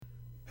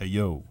Hey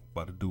yo,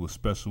 about to do a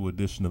special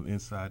edition of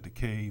Inside the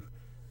Cave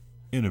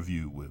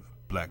interview with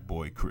Black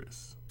Boy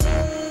Chris.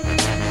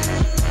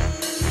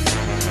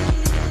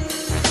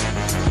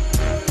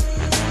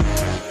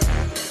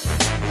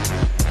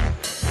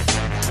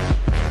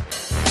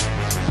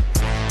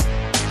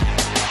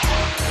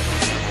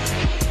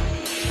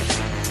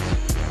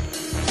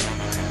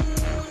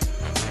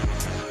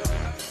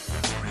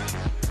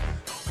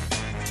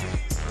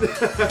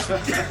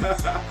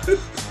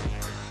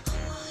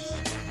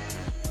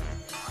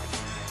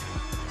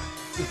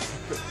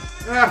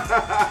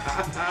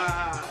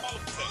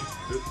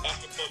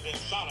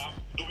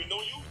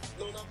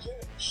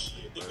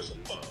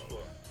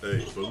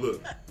 Hey, but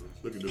look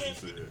at this one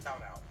said.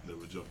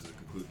 Never jump to the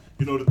conclusion.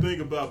 You know, the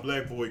thing about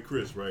Black Boy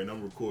Chris, right, and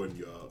I'm recording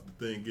y'all,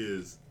 the thing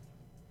is,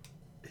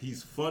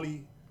 he's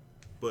funny,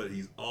 but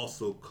he's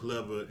also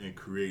clever and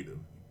creative.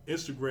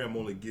 Instagram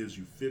only gives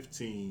you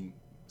 15,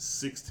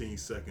 16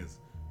 seconds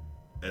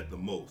at the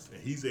most,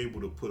 and he's able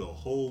to put a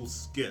whole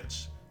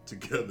sketch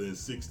together in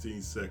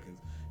 16 seconds.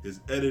 His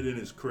editing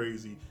is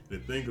crazy. The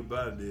thing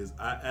about it is,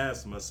 I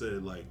asked him, I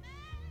said, like,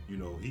 you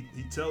know, he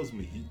tells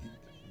me,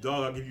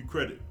 dog, I'll give you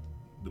credit.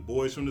 The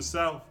boys from the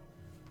South,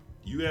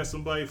 you ask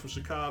somebody from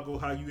Chicago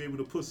how you able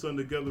to put something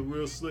together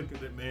real slick,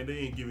 that man, they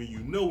ain't giving you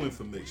no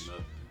information.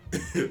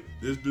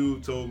 This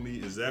dude told me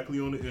exactly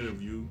on the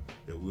interview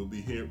that we'll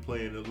be here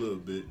playing in a little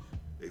bit,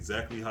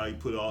 exactly how he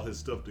put all his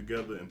stuff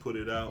together and put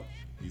it out.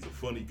 He's a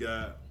funny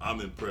guy. I'm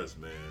impressed,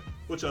 man.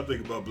 What y'all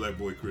think about Black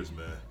Boy Chris,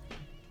 man?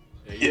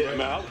 Yeah,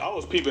 man, I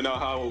was peeping out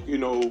how, you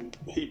know,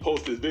 he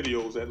posts his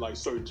videos at like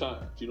certain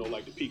times, you know,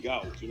 like the peak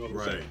hours, you know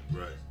what I'm saying?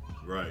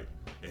 Right.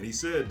 And he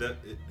said that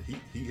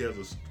he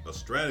has a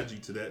strategy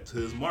to that, to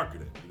his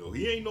marketing. You know,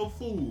 he ain't no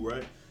fool,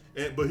 right?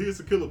 But here's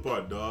the killer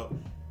part, dog.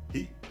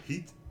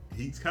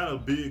 He's kind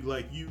of big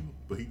like you,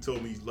 but he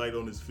told me he's light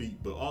on his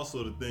feet. But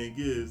also the thing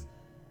is,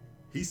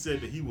 he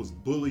said that he was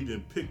bullied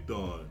and picked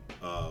on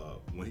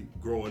when he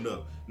growing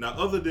up. Now,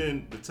 other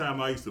than the time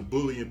I used to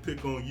bully and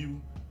pick on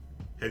you,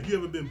 have you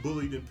ever been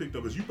bullied and picked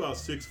up? Because you about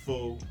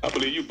 6'4". I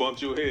believe you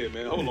bumped your head,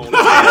 man. Hold on.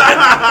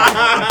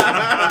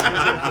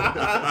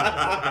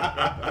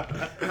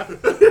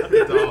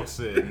 Dog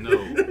said no.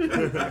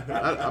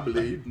 I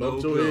believe you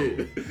bumped your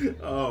head.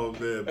 Oh,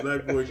 man.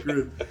 Black Boy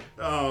Chris.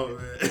 Oh,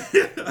 man.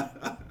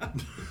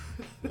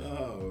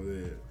 Oh,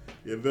 man.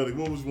 Yeah, Belly,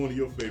 what was one of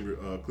your favorite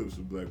clips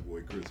of Black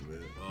Boy Chris,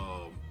 man?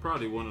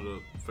 Probably one of the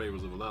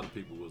favorites of a lot of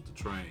people was the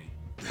train.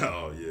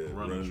 Oh, yeah.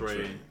 Running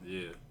train.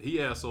 Yeah. He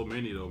had so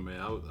many, though, man.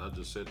 I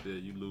just sat there.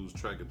 You lose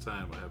track of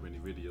time of how many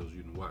videos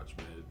you can watch,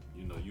 man.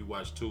 You know, you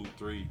watch 2,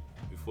 3.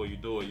 Before you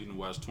do it, you can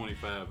watch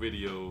 25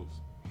 videos.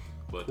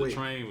 But the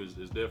train is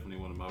definitely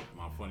one of my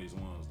funniest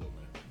ones, though,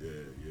 man.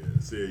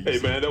 Yeah. Hey,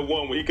 man, that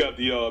one where he got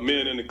the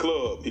men in the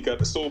club. He got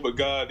the sober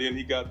guy, then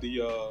he got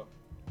the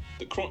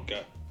crunk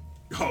guy.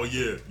 Oh,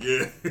 yeah.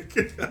 Yeah,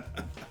 man.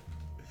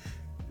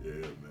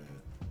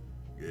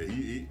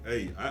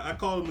 Yeah, I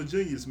call him a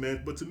genius,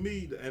 man. But to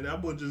me, and I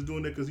wasn't just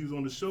doing that because he was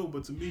on the show,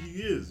 but to me, he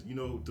is. You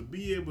know, to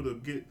be able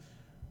to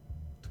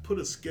put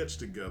a sketch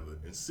together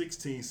in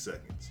 16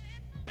 seconds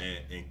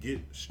and get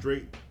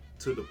straight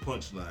to the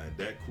punchline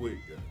that quick,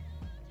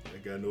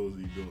 that guy knows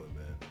what he's doing,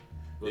 man.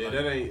 But yeah,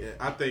 that ain't.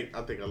 I think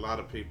a lot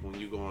of people, when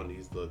you go on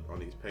these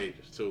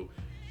pages too,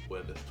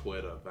 whether it's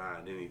Twitter,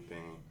 Vine,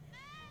 anything.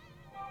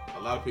 A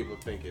lot of people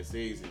think it's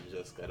easy to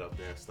just get up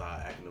there and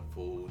start acting a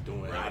fool,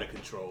 doing out of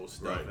control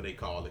stuff, and they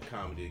call it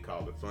comedy, they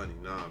call it funny.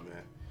 Nah,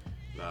 man.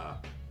 Nah.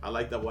 I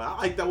like that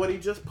what he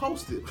just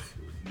posted.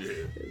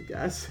 Yeah. Hey,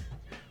 guys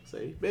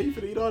say, man, you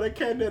finna eat all that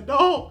cat and that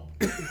dog?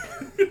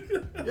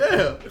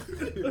 Yeah.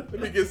 Let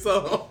me get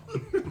some.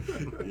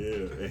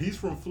 Yeah, and he's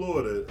from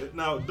Florida.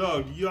 Now,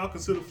 dog, do y'all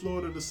consider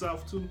Florida the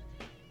South too?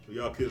 Or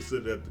y'all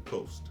consider that the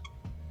coast?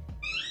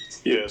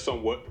 Yeah,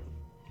 somewhat.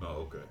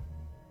 Oh, okay.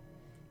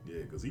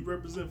 Yeah, because he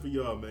represent for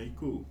y'all, man. He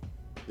cool.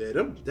 Yeah,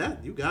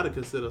 that you gotta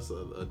consider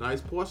a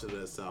nice portion of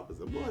that South. Because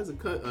the boys in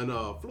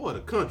Florida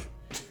country.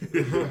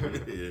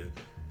 Yeah.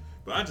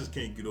 But I just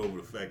can't get over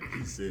the fact that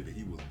he said that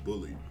he was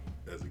bullied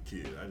as a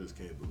kid. I just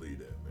can't believe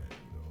that, man.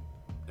 You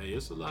know. Hey,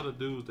 it's a lot of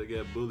dudes that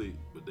got bullied,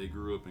 but they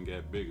grew up and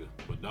got bigger.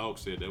 But Dog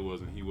said he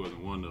wasn't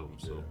one of them.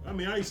 So yeah. I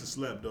mean, I used to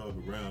slap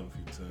Dog around a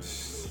few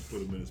times, you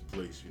know, put him in his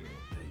place, you know.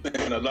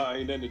 And a lie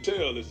ain't nothing to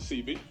tell, is a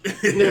CB.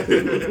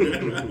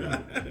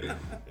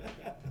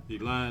 He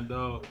lying,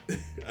 Dog.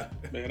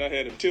 Man, I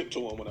had him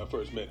tiptoeing when I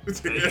first met him.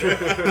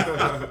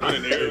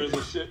 Running errands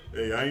and shit.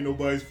 Hey, I ain't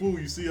nobody's fool.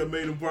 You see, I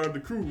made him part of the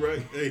crew,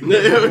 right? Hey,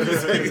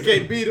 you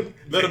can't beat him.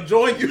 Let him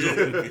join you.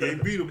 You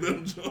can't beat him. Let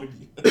him join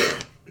you.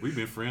 We've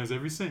been friends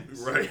ever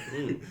since. Right.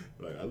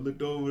 Like I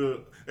looked over there.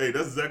 Hey,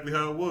 that's exactly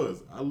how it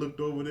was. I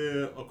looked over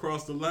there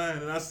across the line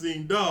and I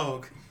seen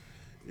Dog.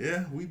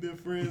 Yeah, we've been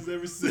friends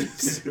ever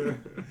since. Yeah,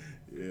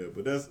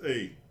 but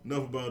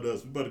enough about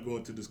us. We about to go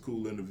into this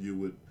cool interview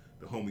with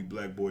the homie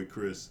Black Boy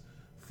Chris.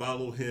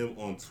 Follow him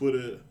on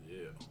Twitter,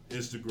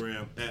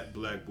 Instagram at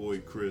Black Boy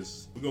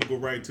Chris. We're gonna go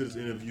right into this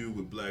interview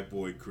with Black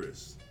Boy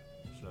Chris.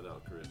 Shout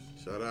out, Chris.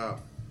 Shout out.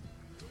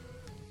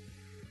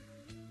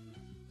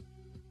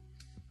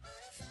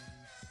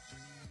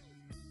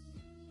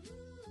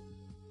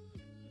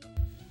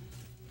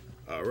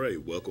 All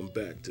right, welcome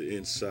back to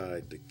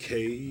Inside the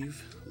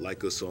Cave.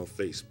 Like us on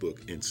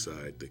Facebook,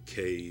 Inside the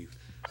Cave.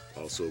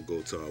 Also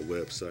go to our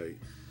website,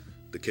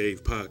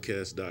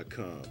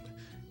 thecavepodcast.com.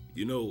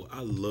 You know,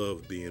 I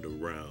love being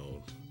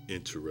around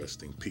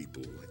interesting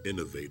people,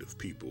 innovative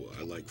people.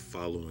 I like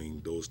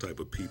following those type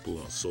of people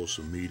on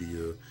social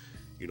media.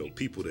 You know,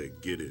 people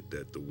that get it,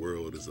 that the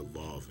world is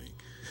evolving.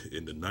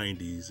 In the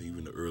 90s,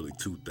 even the early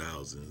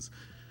 2000s,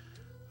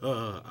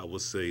 I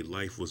would say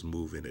life was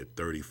moving at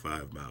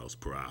 35 miles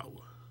per hour.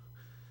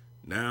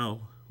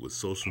 Now, with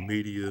social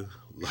media,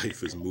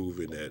 life is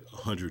moving at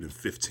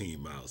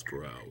 115 miles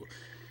per hour.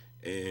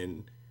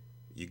 And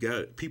you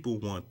got, people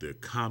want their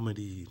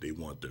comedy, they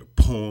want their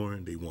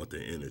porn, they want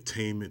their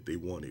entertainment, they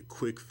want it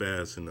quick,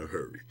 fast, in a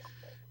hurry.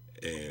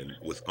 And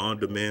with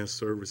on-demand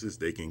services,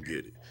 they can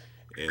get it.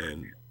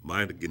 And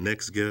my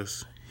next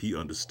guest, he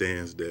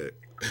understands that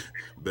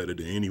better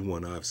than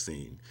anyone I've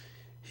seen.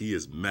 He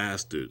has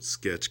mastered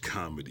sketch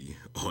comedy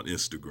on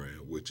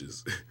Instagram, which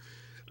is,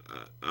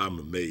 I'm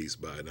amazed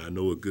by it. And I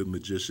know a good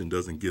magician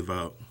doesn't give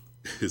out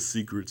his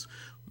secrets.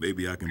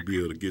 Maybe I can be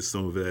able to get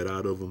some of that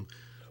out of him.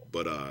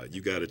 But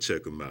you got to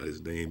check him out.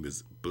 His name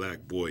is Black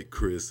Boy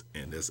Chris,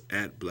 and that's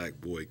at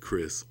Black Boy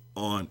Chris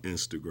on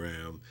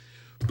Instagram.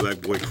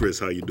 Black Boy Chris,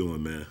 how you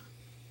doing, man?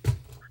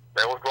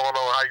 Man, what's going on?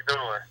 How you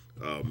doing?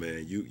 Oh,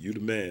 man, you the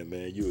man,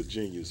 man. You a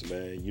genius,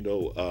 man. You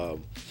know,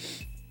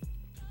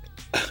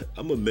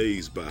 I'm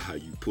amazed by how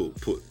you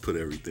put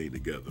everything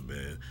together,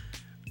 man.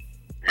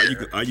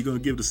 Are you gonna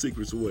give the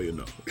secrets away or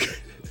no?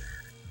 It's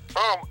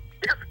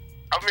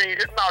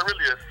not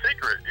really a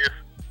secret. It's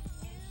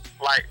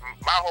like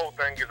my whole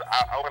thing is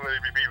I want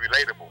it to be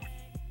relatable.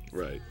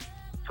 Right.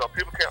 So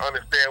people can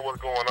understand what's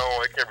going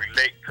on. It can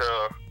relate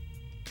to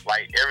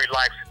like every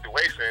life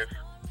situations.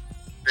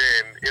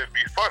 Then it'd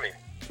be funny.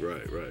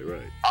 Right.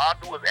 All I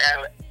do is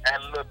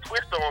add a little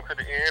twist on to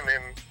the end,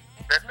 and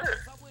that's it.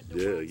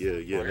 Yeah.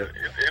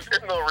 It's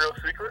no real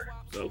secret.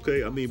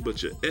 Okay, I mean,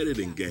 but your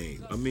editing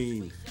game, I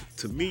mean,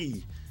 to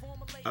me,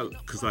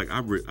 because like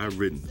I've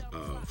written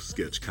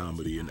sketch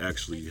comedy and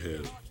actually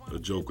had a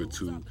joke or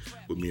two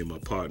with me and my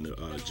partner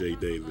Jay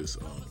Davis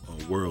on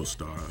World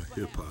Star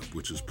Hip Hop,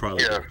 which is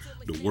probably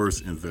the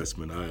worst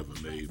investment I ever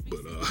made.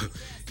 But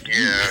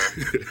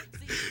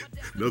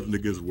nothing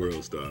against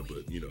World Star,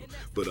 but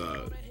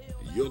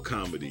your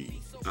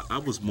comedy, I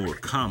was more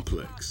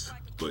complex,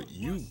 but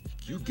you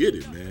get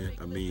it, man.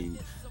 I mean,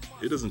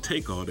 it doesn't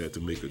take all that to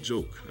make a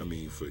joke. I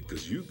mean,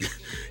 because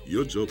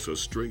your jokes are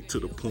straight to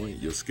the point,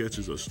 your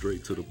sketches are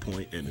straight to the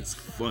point, and it's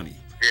funny.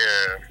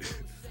 Yeah.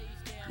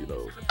 You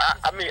know.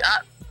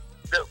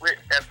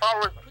 As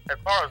far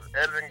as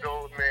editing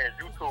goes, man,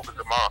 YouTube is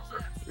a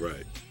monster.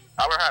 Right.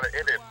 I learned how to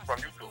edit from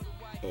YouTube.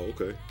 Oh,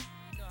 okay.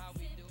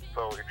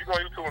 So if you go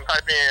on YouTube and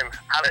type in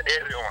how to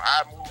edit on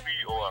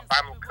iMovie or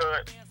Final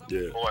Cut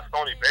or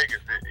Sony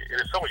Vegas,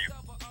 it'll show you.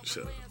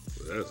 Sure.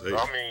 So,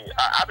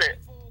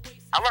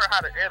 I learned how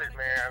to edit,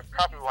 man,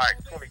 probably like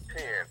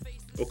 2010.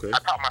 Okay. I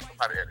taught myself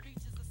how to edit.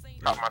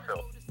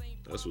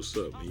 That's what's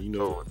up, man. You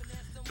know,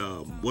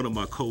 one of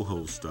my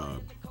co-hosts,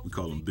 we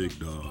call him Big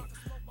Dog,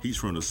 he's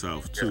from the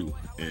South too.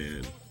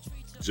 And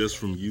just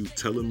from you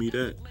telling me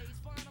that,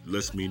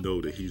 lets me know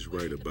that he's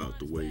right about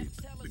the way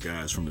the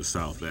guys from the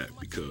South act.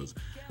 Because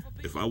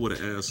if I would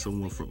have asked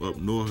someone from up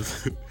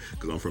north,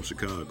 because I'm from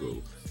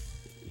Chicago,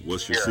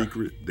 what's your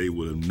secret? They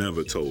would have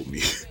never told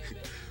me.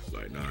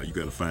 Like, nah, you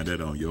got to find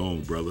that on your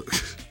own, brother.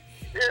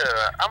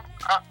 Yeah,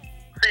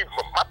 see,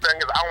 my thing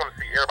is I want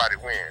to see everybody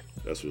win.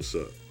 That's what's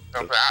up. You know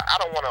what I'm saying? I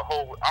don't want to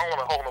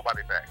hold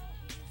nobody back.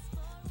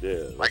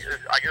 Yeah. Like,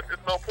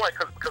 it's no point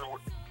because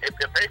if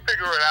they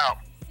figure it out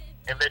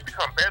and they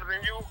become better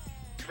than you,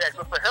 you ask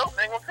them for help,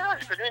 they ain't gonna tell you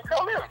because you didn't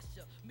tell them.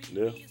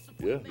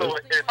 Yeah. So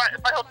if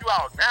I help you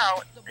out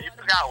now and you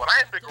figure out what I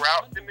ain't figure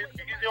out, then it's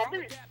easy on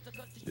me.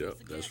 Yeah,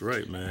 that's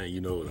right, man. You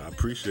know, I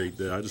appreciate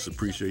that. I just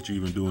appreciate you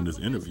even doing this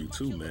interview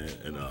too, man.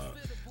 And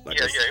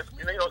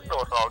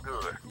it's all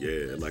good.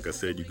 Yeah, like I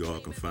said, you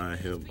can find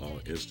him on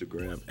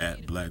Instagram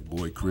at Black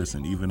Boy Chris,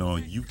 and even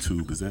on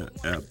YouTube. Is that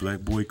at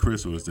Black Boy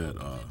Chris or is that?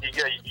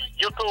 Yeah,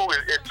 YouTube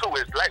is two.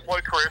 It's Black Boy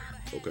Chris.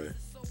 Okay.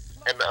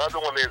 And the other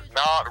one is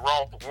Nod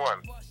Ross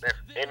 1. That's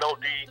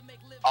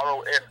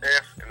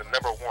NODROSS and the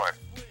number 1.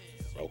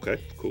 Okay,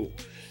 cool.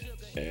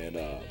 And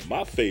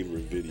my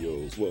favorite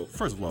videos. Well,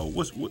 first of all,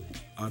 what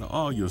out of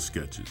all your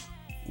sketches,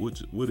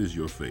 what is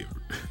your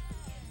favorite?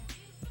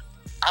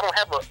 I don't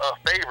have a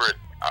favorite.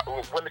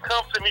 When it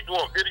comes to me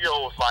doing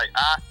videos, like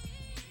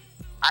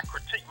I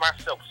critique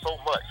myself so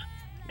much,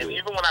 and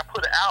even when I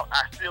put it out,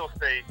 I still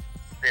say,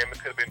 "Damn, it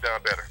could have been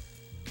done better."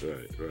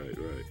 Right.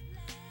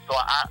 So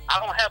I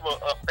don't have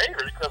a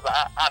favorite because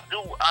I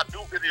do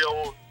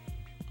videos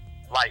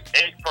like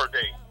 8 per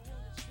day.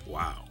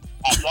 Wow.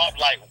 I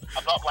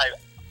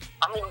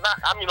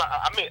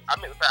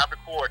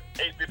record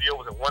 8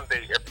 videos in one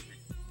day every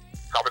week.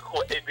 So I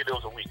record 8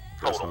 videos a week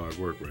total. That's hard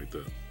work right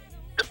there.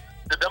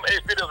 Them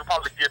 8 videos will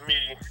probably give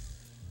me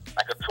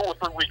like a 2 or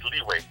 3 week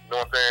leeway. You know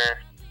what I'm saying?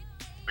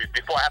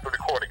 Before I have to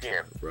record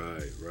again.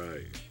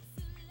 Right.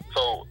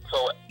 So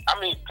I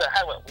mean, to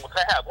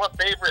have one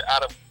favorite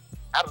out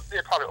of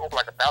there probably over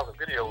like 1,000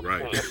 videos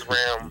Right. on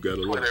Instagram, You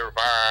gotta look. Twitter,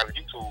 Vine,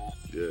 YouTube.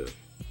 Yeah.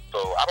 So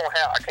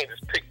I can't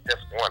just pick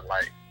just one.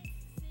 Like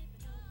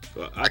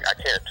I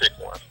can't pick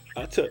one.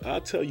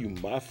 I'll tell you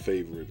my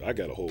favorite. I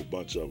got a whole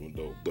bunch of them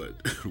though,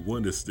 but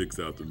one that sticks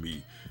out to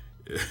me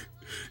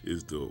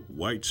is the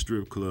white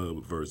strip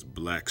club versus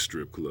black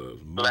strip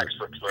clubs. My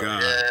Strip Club.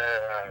 God,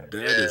 Yeah. that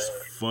is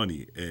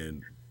funny.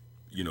 And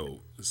you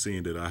know,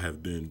 seeing that I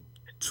have been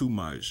to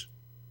my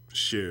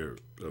share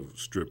of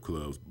strip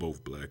clubs,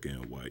 both black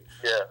and white,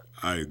 Yeah.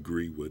 I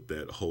agree with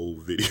that whole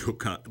video.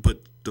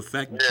 But the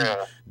fact that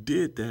Yeah. you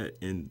did that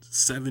in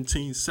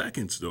 17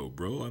 seconds, though,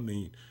 bro. I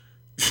mean,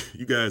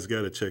 you guys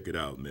got to check it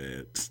out,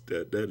 man.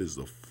 That is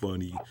a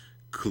funny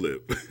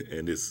clip,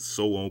 and it's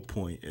so on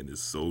point, and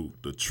it's so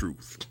the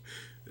truth.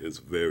 It's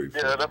very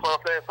funny. Yeah, that's what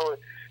I'm saying. So,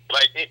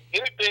 like,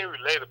 anything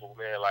relatable,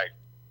 man, like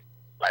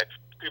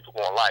people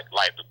gonna like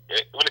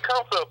when it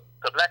comes to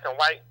black and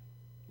white,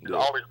 it's Yeah.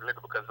 always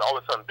relatable because there's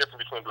always something different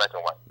between black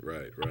and white.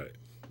 Right.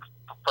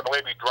 From the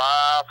way we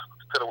drive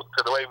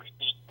to the way we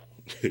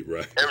eat,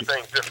 Right.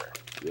 everything's different.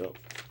 Yep.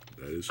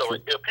 That is So true.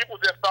 if people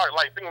just start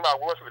like thinking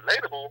about what's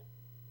relatable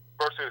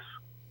versus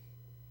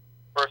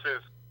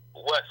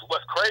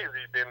what's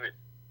crazy, then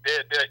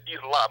they'll eat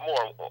a lot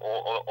more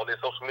on their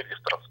social media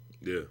stuff.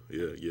 Yeah.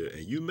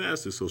 And you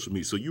master social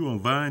media. So you on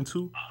Vine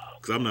too?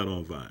 Because I'm not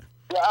on Vine.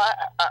 Yeah,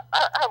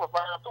 I have a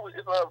Vine too.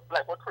 It's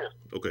Black Boy Chris.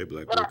 Okay,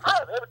 Black But Boy I Chris.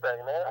 have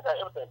everything, man. I got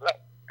everything.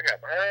 I got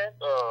Vine,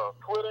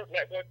 Twitter,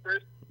 Black Boy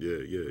Chris,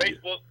 Yeah.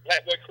 Facebook,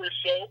 Black Boy Chris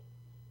Show,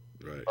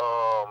 Right.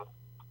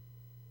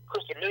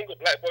 Christian Mingle,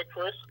 Black Boy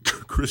Chris.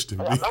 Christian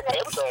I Mingle. got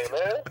everything,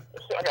 man.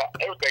 I got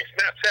everything.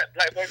 Snapchat,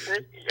 Black Boy Chris,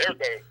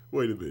 everything.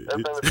 Wait a minute.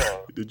 Everything.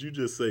 Did you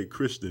just say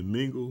Christian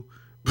Mingle?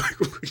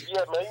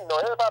 Yeah, man. You know,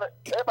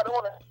 everybody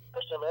want a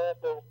Christian, man.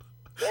 So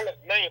don't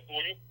let the name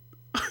fool you.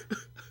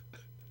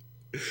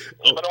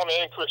 Everybody want to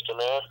name Christian,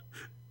 man.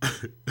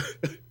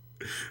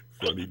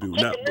 Funny dude. Christian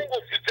Now, Mingle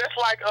is just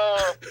like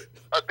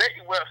a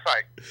dating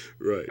website.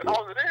 right. That's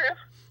all it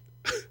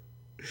is.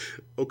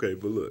 Okay,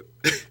 but look.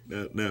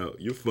 Now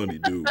you're funny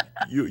dude.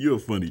 You're a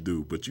funny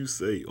dude, but you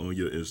say on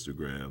your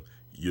Instagram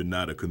you're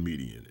not a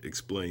comedian.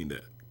 Explain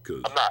that,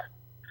 cause I'm not.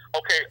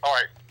 Okay, all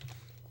right.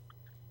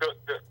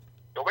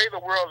 The way the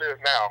world is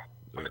now,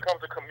 when it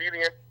comes to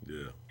comedian,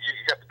 yeah, you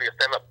have to be a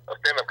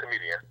stand-up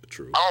comedian.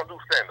 true, I don't do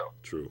stand-up,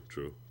 true.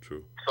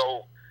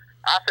 so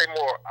I say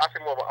more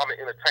of I'm an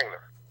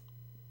entertainer.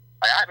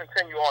 Like, I can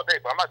tell you all day,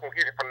 but I'm not gonna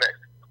get it from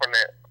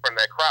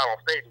that crowd on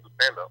stage and do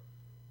stand-up.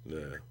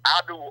 Yeah,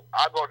 I go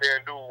there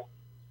and do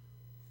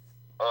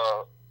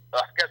a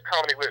sketch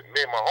comedy with me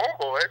and my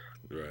homeboys.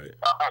 right.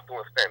 I'm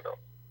doing stand-up.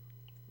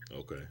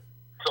 Okay,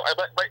 So,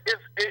 but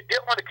it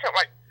only came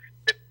like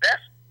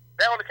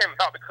that only came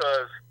about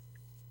because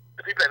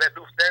the people that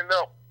do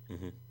stand-up,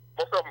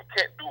 most of them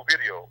can't do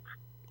videos.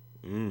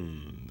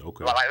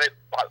 Okay.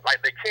 Like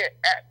they can't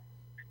act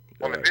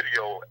on the Right.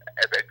 video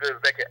as good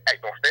as they can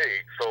act on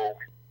stage. So,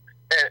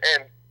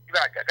 and you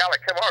got a guy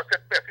like Kevin Hart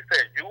said best. He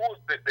said use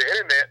the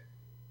internet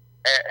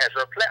as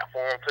your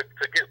platform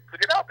to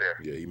get out there.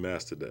 Yeah, he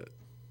mastered that.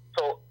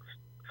 So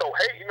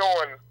hating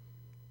on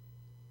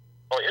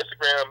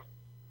Instagram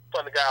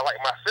from a guy like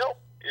myself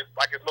is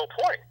like it's no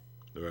point.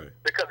 Right.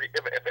 Because if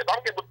I'm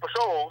getting booked for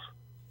shows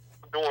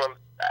doing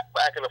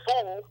acting a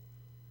fool,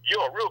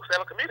 you're a real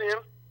stand-up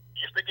comedian.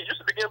 You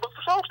should be getting booked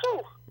for shows too.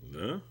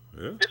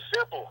 Yeah. It's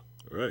simple.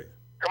 Right.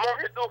 Come on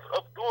here, do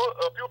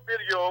a few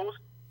videos,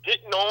 get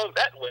known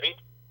that way.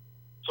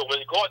 So when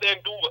you go out there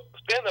and do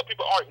stand-up,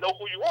 people already know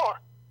who you are.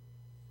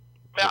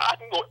 Man, I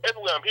can go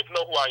everywhere and people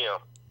know who I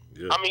am.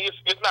 Yeah. I mean,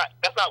 that's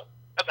not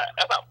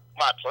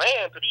my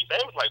plan to be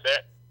famous like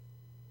that.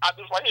 I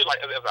do this right here like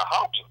as a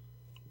hobby.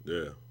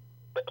 Yeah.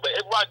 But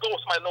everywhere I go,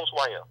 somebody knows who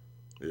I am.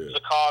 Yeah.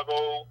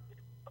 Chicago,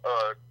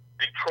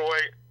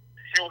 Detroit,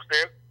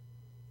 Houston,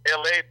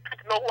 LA,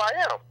 people know who I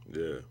am.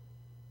 Yeah.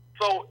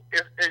 So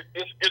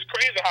it's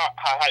crazy how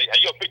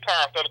you're a big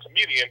time stand-up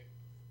comedian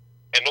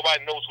and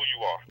nobody knows who you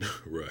are.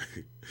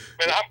 Right.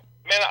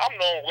 I'm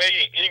known way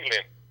in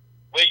England,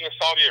 way in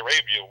Saudi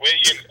Arabia, way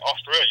in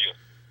Australia.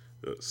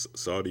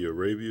 Saudi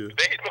Arabia.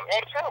 They hit me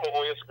all the time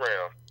on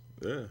Instagram.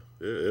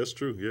 Yeah, that's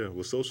true. Yeah,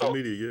 with social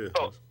media, yeah.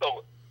 So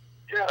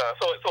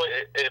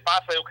if I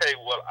say, okay,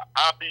 well,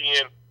 I'll be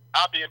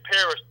in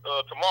Paris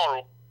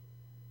tomorrow,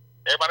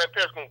 everybody in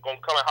Paris gonna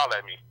come and holler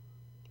at me.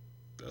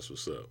 That's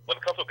what's up. When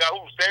it comes to a guy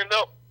who's standing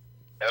up,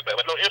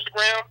 but no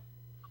Instagram,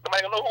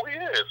 nobody gonna know who he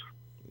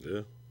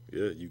is.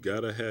 Yeah, you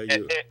gotta have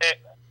your.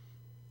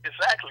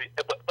 Exactly,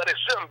 but it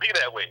shouldn't be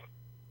that way.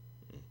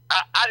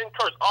 I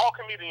encourage all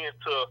comedians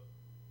to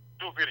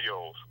do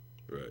videos.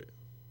 Right.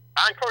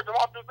 I encourage them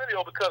all to do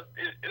videos because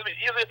it'll be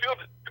easier for you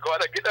to go out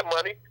there and get that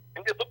money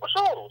and get booked for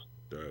shows.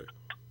 Right.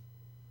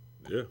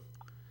 Yeah.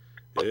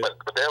 But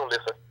they don't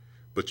listen.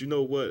 But you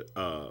know what?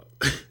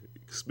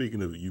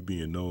 Speaking of you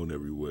being known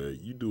everywhere,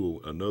 you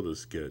do another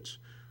sketch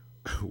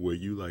where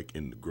you like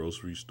in the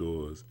grocery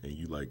stores and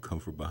you like come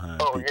from behind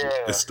people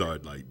and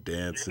start like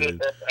dancing.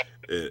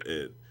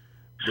 and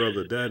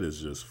Brother, that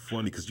is just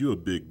funny because you're a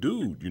big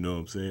dude. You know what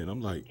I'm saying?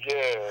 I'm like,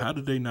 how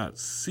did they not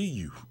see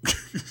you?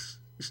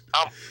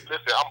 I'm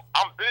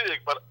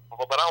big, but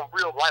I'm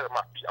real light on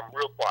my feet. I'm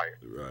real quiet.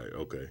 Right.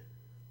 Okay.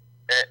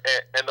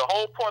 And the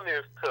whole point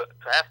is to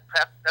have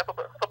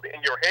something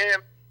in your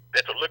hand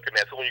that you're looking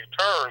at. So when you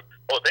turn,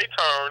 or they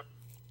turn,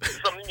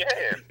 there's something in your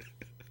hand.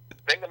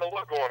 They ain't gonna know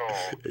what's going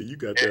on. Hey, you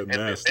got that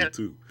master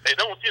too. They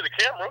don't see the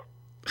camera.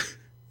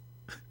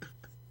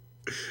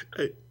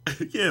 Hey,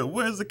 yeah,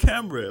 where's the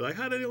camera? Like,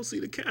 how they don't see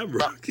the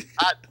camera?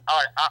 I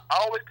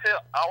always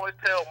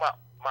tell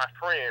my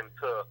friend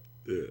to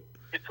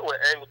get to an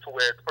angle to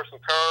where the person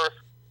turns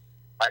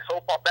like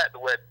so far back to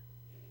where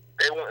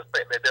they won't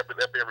expect that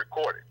they're being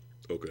recorded.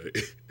 Okay.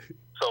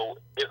 So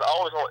it's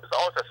always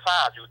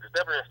beside you. It's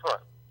never in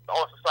front. It's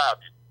always beside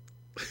you.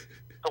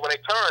 So when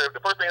they turn, the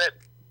first thing that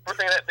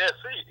they'll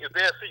see is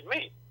they'll see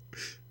me.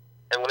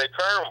 And when they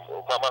turn,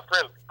 my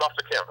friend drops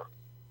the camera.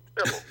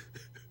 Simple.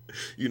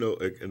 You know,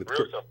 and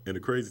the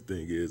crazy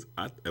thing is,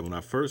 when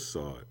I first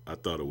saw it, I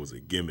thought it was a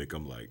gimmick.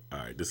 I'm like, all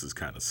right, this is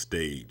kind of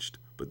staged.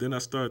 But then I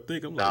started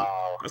thinking, I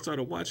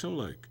started watching, I'm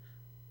like,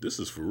 this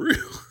is for real.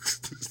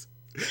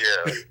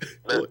 Yeah.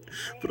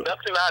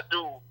 Nothing I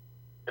do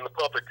in the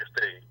public is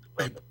staged.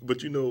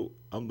 But you know,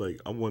 I'm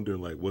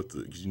wondering like what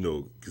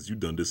because you've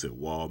done this at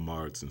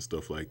Walmarts and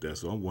stuff like that.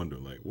 So I'm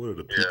wondering like, what are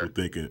the people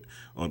thinking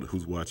on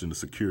who's watching the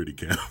security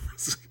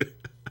cameras?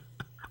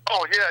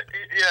 Oh yeah.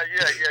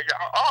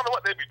 I don't know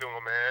what they be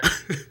doing, man.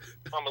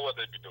 I don't know what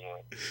they be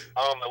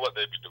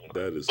doing.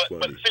 That is funny.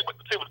 But see,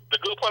 the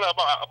good part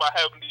about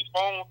having these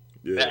phones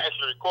that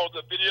actually record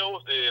the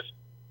videos is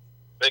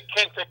they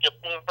can't take your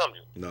phone from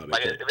you. No, they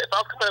can't. If I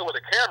was comparing with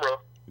a camera,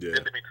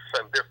 it'd be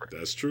something different.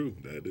 That's true.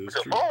 That is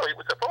true.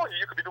 With the phone,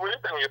 you could be doing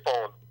anything on your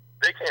phone.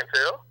 They can't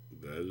tell.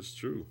 That is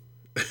true.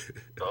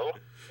 So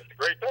it's a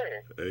great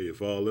thing. Hey,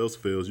 if all else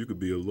fails, you could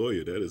be a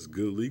lawyer. That is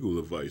good legal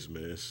advice,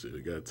 man. Shit, I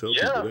gotta tell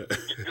people that.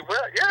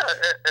 Well,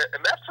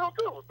 and that's true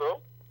too.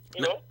 So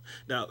you know.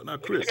 Now,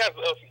 Chris. It got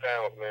ups and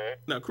downs, man.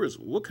 Now, Chris,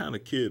 what kind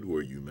of kid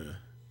were you, man?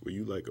 Were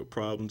you like a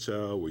problem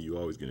child? Were you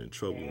always getting in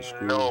trouble in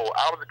school? No,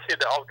 I was a kid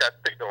that always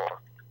got picked on.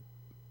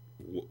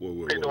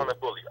 Picked on and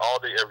bullied all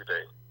day, every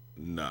day.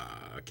 Nah,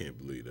 I can't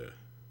believe that.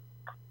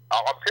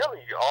 I'm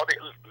telling you, all day.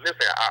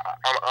 Listen,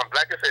 I'm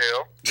black as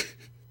hell,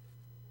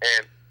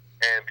 and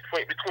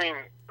between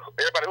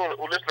everybody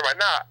who's listening right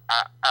now,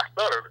 I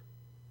stuttered.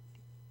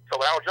 So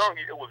when I was young,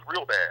 it was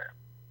real bad.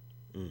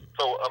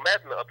 So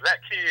imagine a black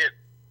kid,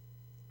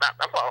 I'm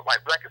talking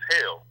like black as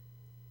hell,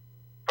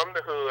 from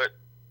the hood,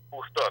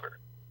 who stuttered.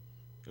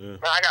 Yeah.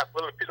 Now I got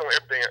bullied people on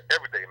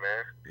every day,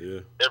 man.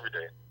 Yeah. Every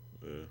day.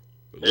 Yeah.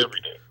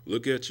 Every day.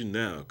 Look at you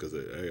now, because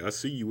I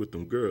see you with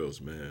them girls,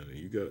 man.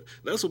 You got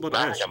that's what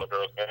I asked you. I got no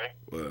girls, man.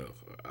 Well,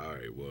 all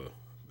right. Well,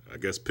 I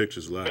guess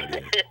pictures lie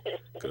then,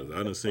 because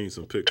I done seen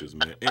some pictures,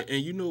 man.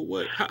 And you know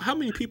what? How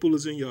many people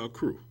is in y'all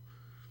crew?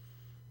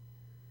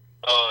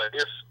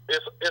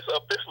 It's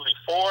officially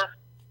 4,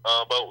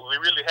 but we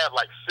really have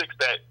like 6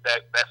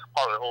 that's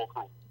part of the whole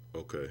crew.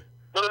 Okay.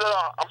 No.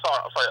 I'm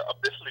sorry.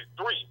 Officially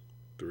 3.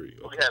 3.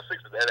 Okay. We have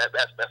 6.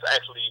 That's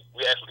actually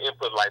we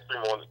input like 3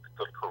 more to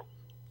the crew.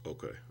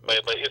 Okay. But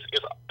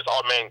it's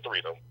all main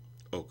 3 though.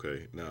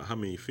 Okay. Now, how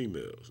many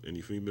females?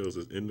 Any females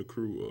is in the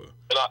crew or?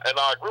 In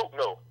our group,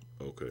 no.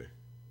 Okay.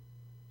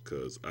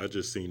 Because I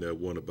just seen that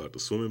one about the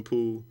swimming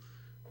pool,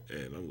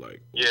 and I'm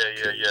like, Yeah.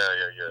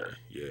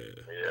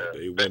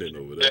 They winning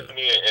over there.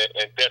 Destiny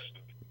and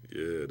Destiny.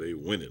 Yeah, they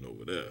winning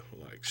over there.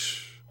 I'm like,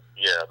 shh.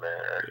 Yeah,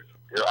 man.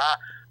 You know, I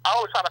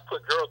always try to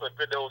put girls in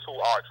videos who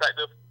are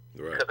attractive,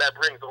 right? Because that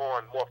brings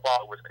on more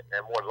followers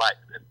and more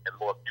likes and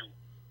more views.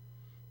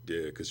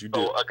 Yeah, because you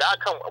so a guy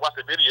come watch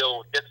the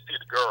video just to see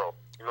the girl.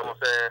 You know what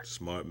I'm saying?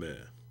 Smart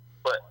man.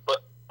 But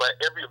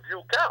every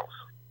view counts.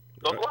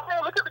 So go ahead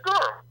and look at the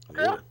girl.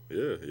 Okay?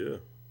 Yeah.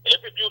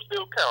 Every view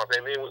still counts.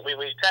 And then when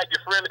you tag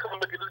your friend to come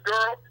look at this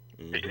girl,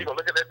 he's gonna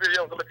look at that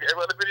video, look at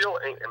every other video,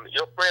 and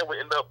your friend will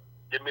end up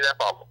giving me that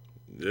follow.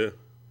 Yeah.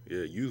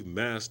 You've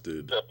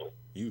mastered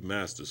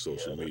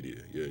social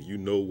media. Yeah, you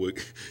know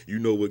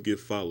what get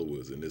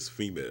followers, and it's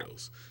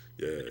females.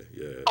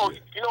 Yeah. Oh,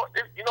 you know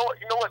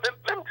what?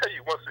 Let me tell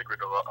you one secret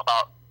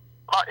about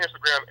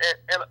Instagram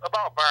and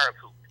about Vine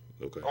too.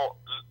 Okay.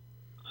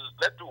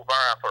 Let's do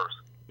Vine first.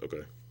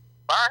 Okay.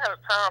 Vine has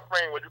a time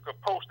frame where you can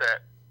post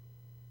that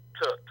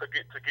to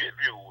get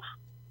views.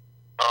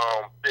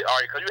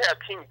 Because you have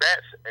King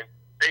Bats and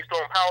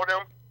Daystorm Power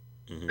them.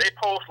 Mm-hmm. They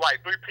post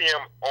like 3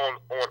 p.m.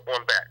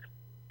 on back.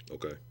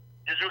 Okay.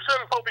 You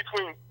shouldn't post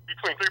between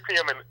 3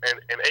 p.m. and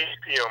 8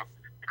 p.m.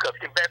 because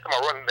King Bats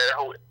are running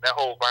that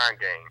whole Vine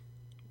game.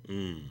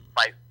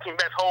 Like King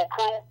Bats' whole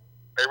crew,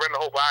 they run the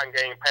whole Vine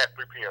game past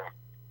 3 p.m.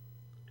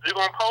 If you're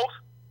gonna post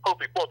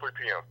before 3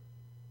 p.m.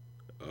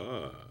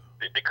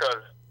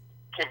 Because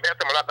King Bats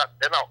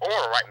they're not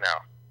on right now.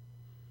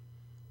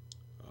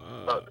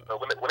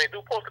 When they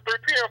do post at 3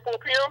 p.m., 4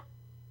 p.m.,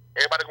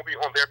 everybody's gonna be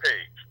on their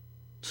page.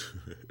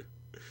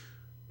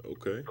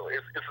 Okay. So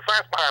it's a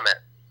science behind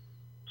that.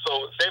 So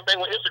same thing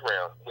with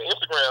Instagram. With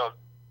Instagram,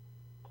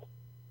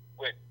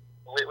 with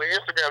with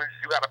Instagram,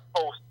 you got to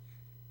post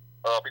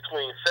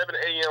between 7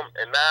 a.m.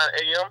 and 9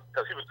 a.m.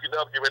 because he was getting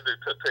up, getting ready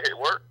to hit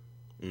work.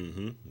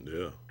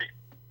 Yeah.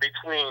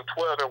 Between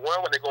 12 and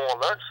 1 when they go on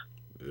lunch.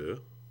 Yeah.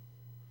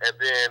 And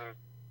then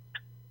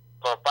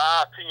from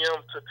 5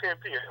 p.m. to 10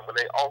 p.m. when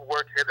they off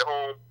work, headed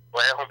home,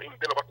 or at home eating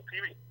dinner watching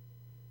TV.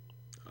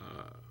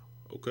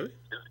 Okay.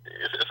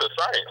 It's a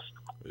science.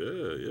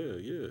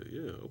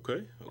 Yeah.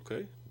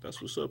 Okay.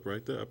 That's what's up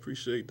right there. I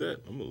appreciate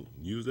that. I'm gonna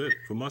use that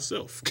for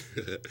myself.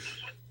 Yeah.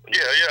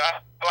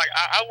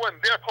 I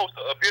wasn't there post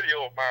a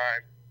video of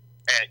mine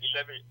at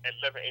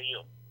 11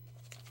 a.m.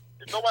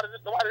 Nobody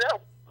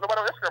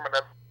on Instagram and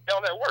they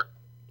all at work.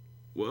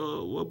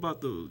 Well, what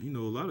about a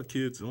lot of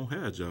kids don't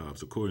have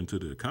jobs according to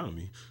the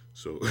economy.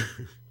 So.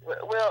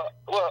 well,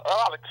 a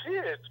lot of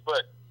kids,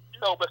 but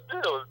still,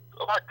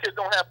 a lot of kids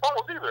don't have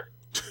phones either.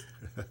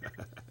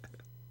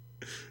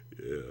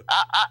 Yeah.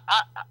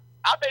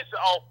 I base it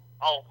off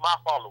my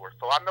followers,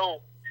 so I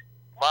know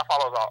my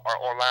followers are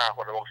online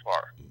for the most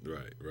part.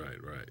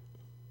 Right.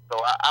 So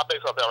I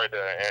base off that right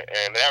there,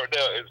 and that right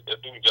there is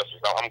doing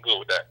justice. I'm good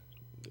with that.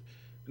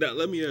 Now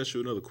let me ask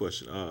you another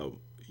question.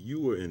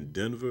 You were in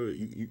Denver.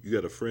 You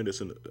got a friend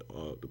that's in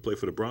to play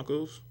for the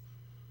Broncos?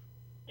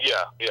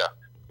 Yeah.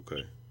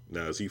 Okay.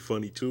 Now is he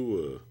funny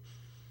too?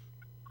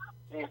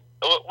 Well,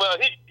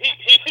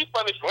 he's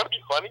funny. He's going to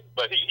be funny,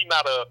 but he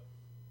not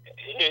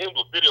he didn't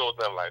do videos,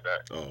 nothing like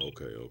that. Oh,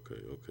 okay.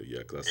 Yeah,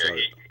 because I saw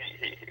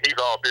he's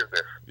all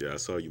business. Yeah, I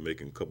saw you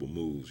making a couple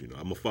moves.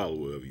 I'm a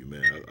follower of you,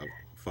 man. I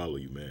follow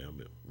you, man.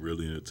 I'm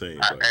really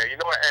entertained. And and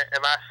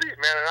I see it,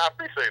 man, and I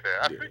appreciate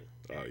that. I see.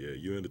 Oh yeah,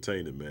 you're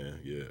entertaining, man.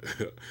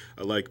 Yeah,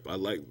 I like,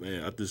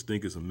 man. I just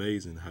think it's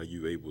amazing how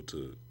you able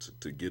to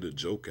get a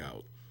joke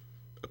out,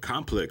 a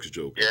complex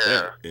joke,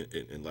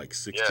 in like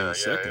 16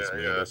 seconds,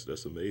 man. Yeah.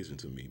 That's amazing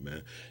to me,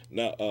 man.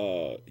 Now,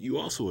 you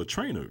also a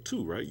trainer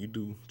too, right? You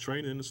do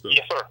training and stuff.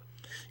 Yes, sir.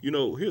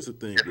 Here's the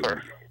thing.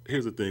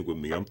 Here's the thing with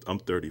me. I'm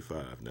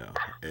 35 now,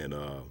 and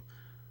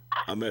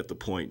I'm at the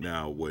point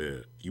now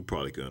where you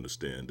probably can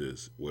understand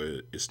this,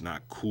 where it's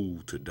not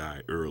cool to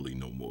die early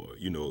no more.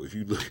 If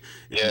you look,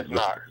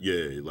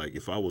 like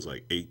if I was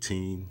like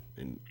 18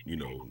 and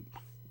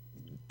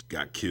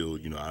got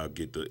killed, I'll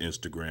get the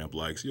Instagram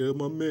likes. Yeah,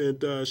 my man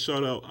died.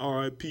 Shout out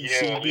R.I.P.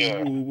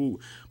 CB. Woo woo.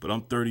 But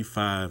I'm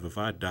 35. If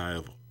I die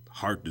of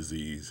heart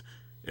disease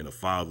and a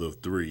father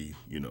of 3,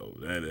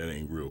 that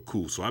ain't real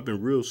cool. So I've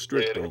been real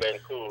strict on.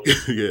 Cool.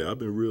 Yeah, I've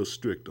been real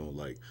strict on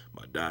like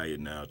my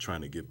diet now,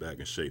 trying to get back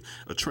in shape.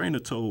 A trainer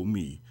told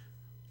me,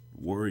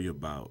 worry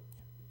about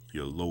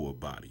your lower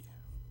body.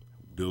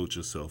 Build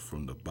yourself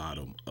from the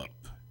bottom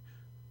up.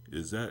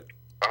 Is that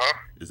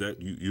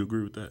you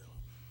agree with that?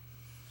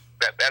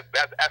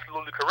 That's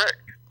absolutely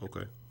correct.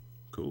 Okay.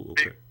 Cool.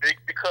 Okay.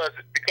 Because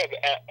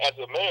as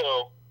a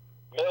male,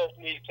 males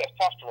need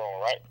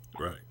testosterone, right?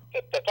 Right.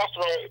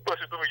 Testosterone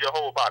pushes through your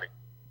whole body.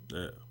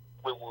 Yeah.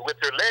 With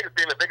your legs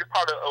being the biggest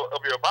part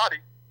of your body,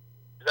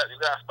 you got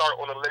to start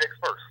on the legs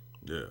first.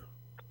 Yeah.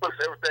 Push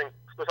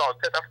all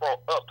the testosterone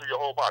up through your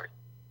whole body.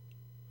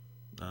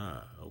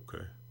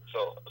 Okay.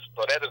 So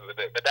that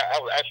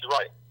was actually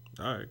right.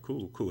 All right,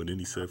 cool. And then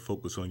he said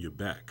focus on your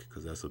back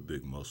because that's a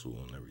big muscle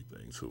and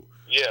everything. So.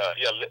 Yeah.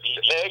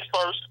 Legs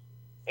first,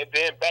 and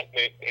then back,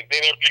 and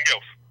then everything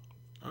else.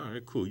 All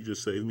right, cool. You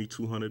just saved me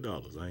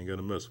 $200. I ain't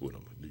gotta mess with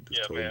them.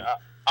 Man. I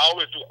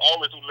always do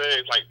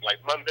legs like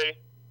Monday.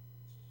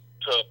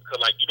 Cause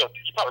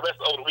you probably rest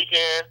over the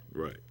weekend.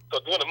 Right. So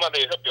doing the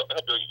Monday help your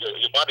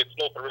body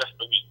flow for the rest of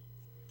the week.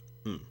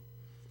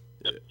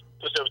 Yeah.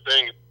 Push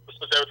everything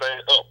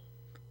up.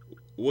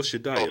 What's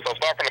your diet? So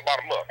start from the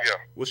bottom up. Yeah.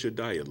 What's your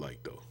diet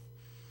like though?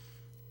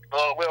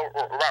 Well,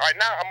 right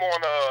now I'm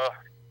on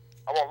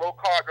low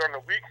carb during the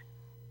week,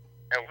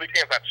 and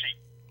weekends I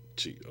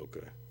cheat.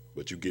 Okay.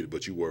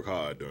 But you work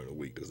hard during the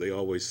week because they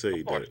always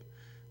say that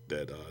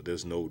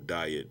there's no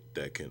diet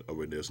that can,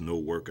 or there's no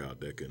workout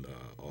that can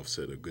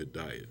offset a good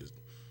diet.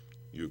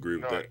 You agree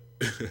with that?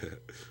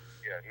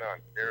 Yeah,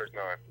 none. There is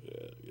none.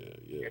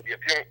 Yeah. If you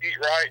don't eat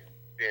right,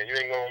 then you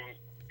ain't gonna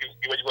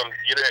get what you want to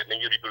get at, and then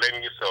you'll be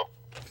blaming yourself.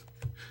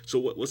 So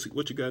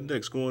what you got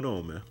next going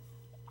on, man?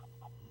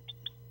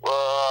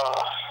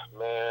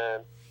 Man,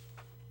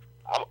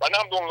 right now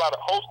I'm doing a lot of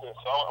hosting.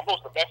 So I'm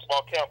hosting a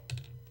basketball camp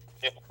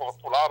in Fort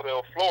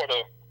Lauderdale,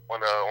 Florida,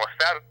 on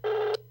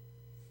Saturday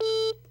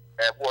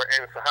at Ward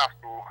Anderson High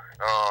School.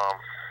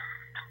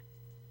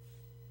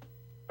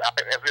 I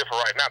think that's it for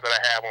right now that I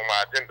have on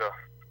my agenda.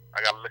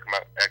 I got to look at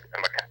my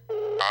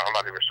I'm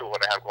not even sure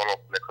what I have going on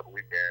for the next couple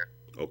weekends.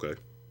 Okay,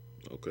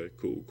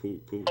 cool.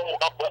 But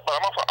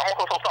I'm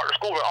also starting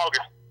school in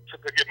August to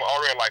get my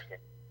RN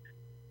license.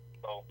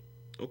 So.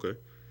 Okay.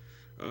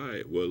 All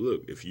right. Well,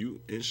 look, if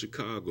you in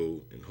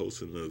Chicago and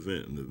hosting an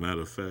event, and as a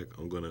matter of fact,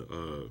 I'm gonna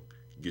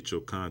get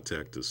your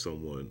contact to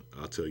someone.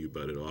 I'll tell you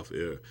about it off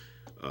air.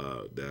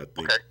 That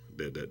I think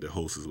that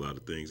hosts a lot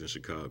of things in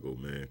Chicago,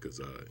 man. Because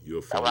you're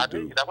a funny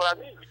dude. That's what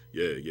I need.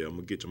 Yeah.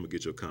 I'm gonna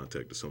get your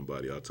contact to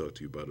somebody. I'll talk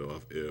to you about it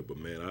off air. But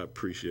man, I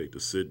appreciate the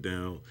sit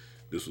down.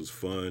 This was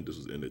fun. This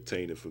was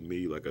entertaining for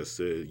me. Like I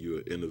said, you're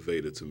an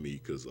innovator to me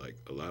because like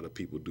a lot of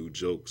people do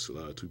jokes, a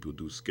lot of people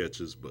do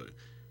sketches, but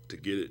to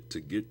get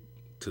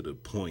to the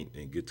point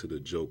and get to the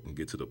joke and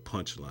get to the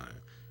punchline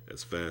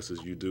as fast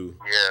as you do,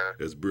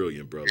 that's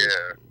brilliant, brother.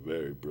 Yeah.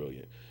 Very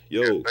brilliant.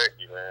 Yo, Thank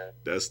you, man.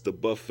 that's the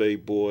Buffet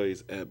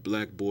Boys at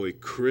Black Boy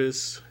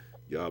Chris.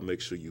 Y'all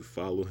make sure you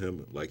follow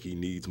him. Like he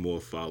needs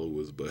more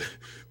followers, but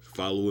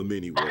follow him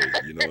anyway.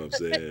 You know what I'm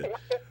saying?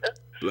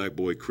 Black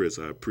Boy Chris,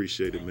 I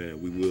appreciate it,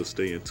 man. We will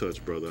stay in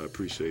touch, brother. I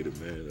appreciate it,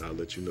 man. I'll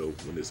let you know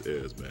when this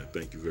airs, man.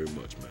 Thank you very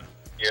much, man.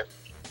 Yeah.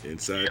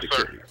 Inside the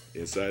sir. cave.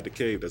 Inside the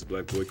cave. That's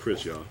Black Boy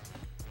Chris, y'all.